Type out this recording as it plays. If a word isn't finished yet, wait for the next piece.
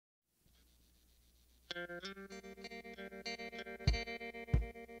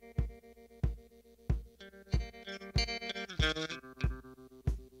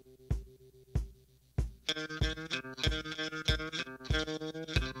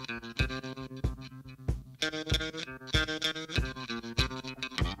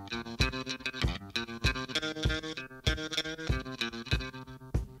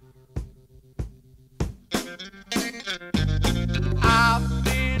I've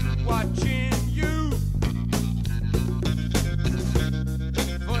been watching you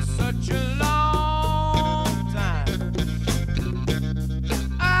for such a long time.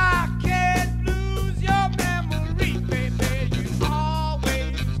 I can't lose your memory, baby. You're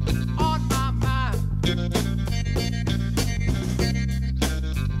always on my mind.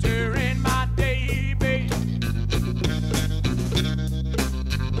 During my day, baby,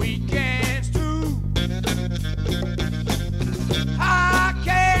 weekends too. How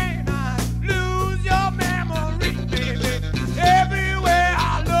can I lose your memory, baby? Everywhere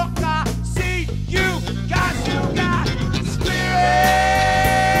I look, I see you, 'cause you got spirit,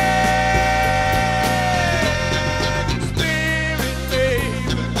 spirit,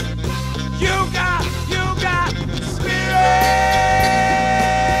 baby. You got spirit,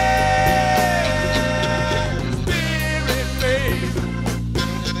 spirit, baby.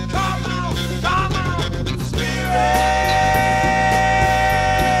 Come on, spirit.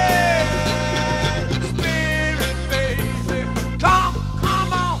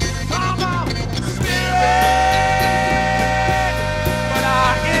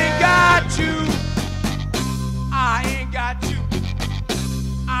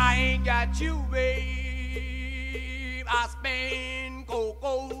 You, babe, I spend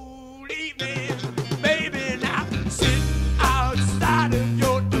cold evening, baby, now sit outside of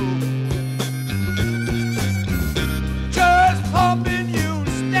your door, just hoping you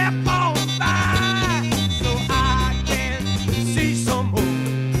step on by so I can see some more.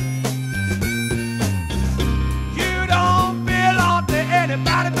 You don't belong to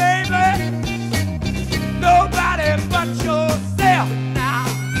anybody, baby, nobody but yourself now.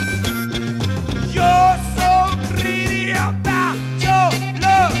 You're so greedy about your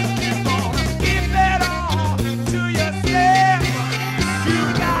love.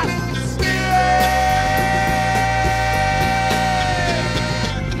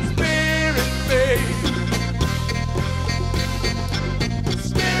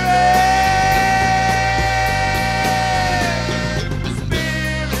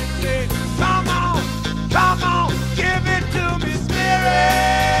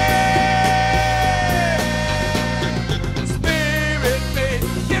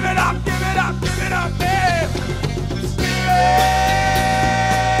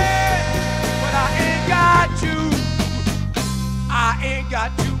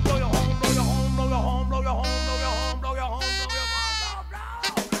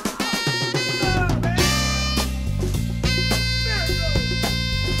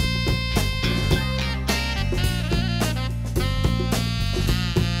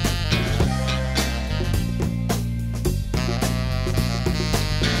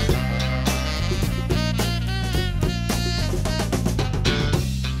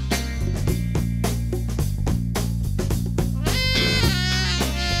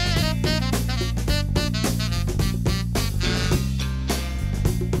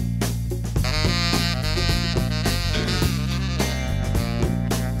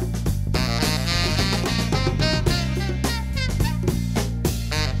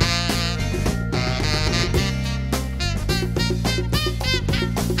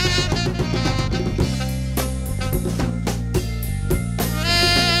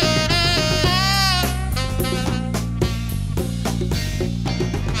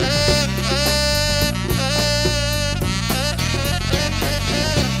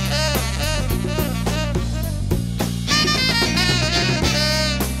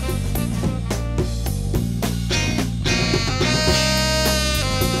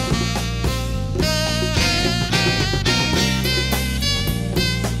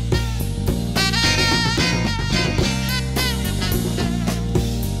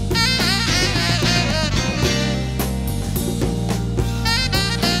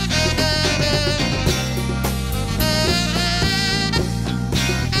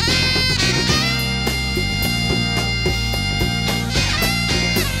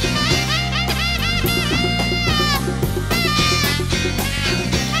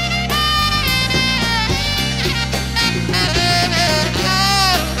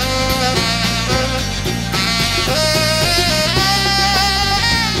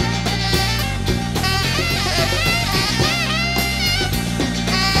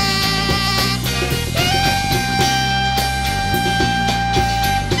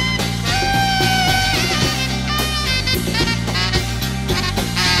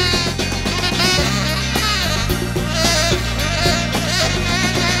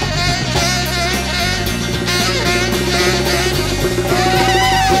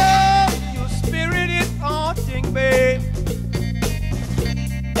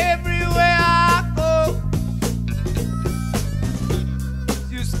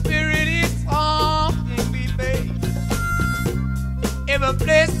 the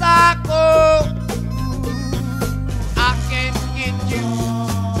place I go, I can't get you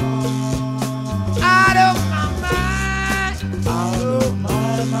out of my mind, out of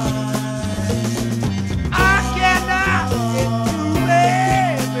my mind. I cannot get you,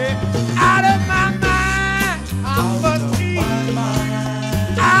 baby, out of my mind. I must be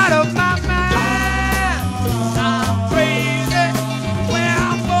out of my mind. I'm crazy where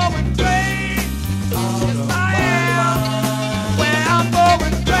I'm going crazy. Yes, I am. Where I'm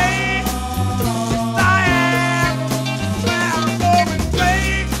going crazy. Yes, I am. Where I'm going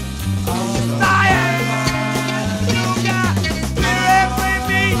crazy. Yes, I am. You got spirit with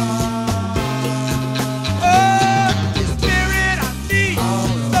me. Oh, the spirit I need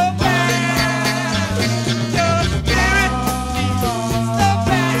so bad. Your spirit needs so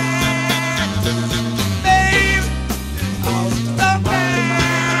bad, babe. So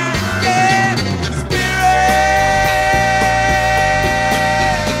bad, yeah. Spirit,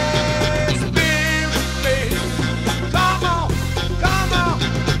 spirit, babe. Come on, come on.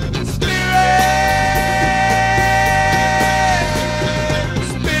 Spirit,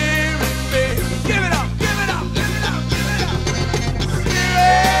 spirit, babe. Give it up, give it up, give it up, give it up.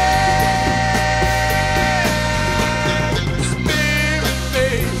 Spirit,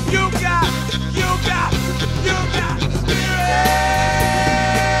 babe. You got spirit.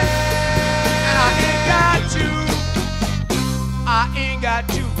 And I ain't got you. I ain't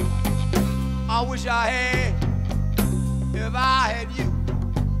got you. I wish I had. If I had you,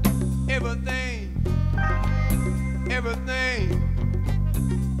 everything,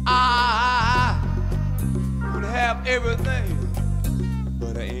 I would have everything,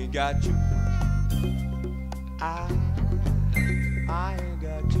 but I ain't got you. I ain't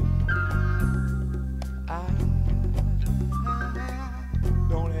got you. I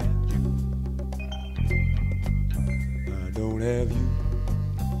don't have you. I don't have you.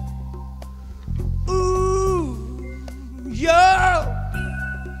 Ooh, yo.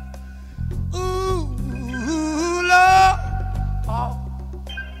 Ooh, Lord. Oh.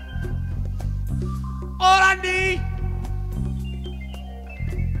 All I need,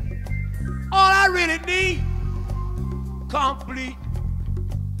 all I really need, completely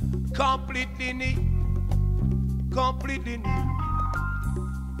need.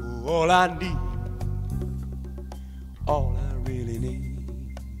 Ooh, all I need, all I really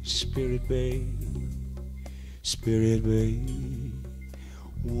need, spirit, babe. Spirit, babe,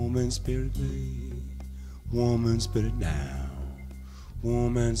 woman, spirit, babe, woman, spirit now,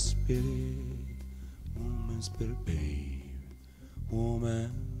 woman, spirit, babe,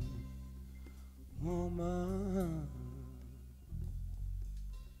 woman,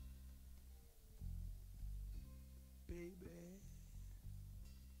 baby,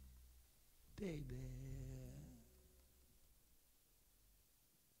 baby.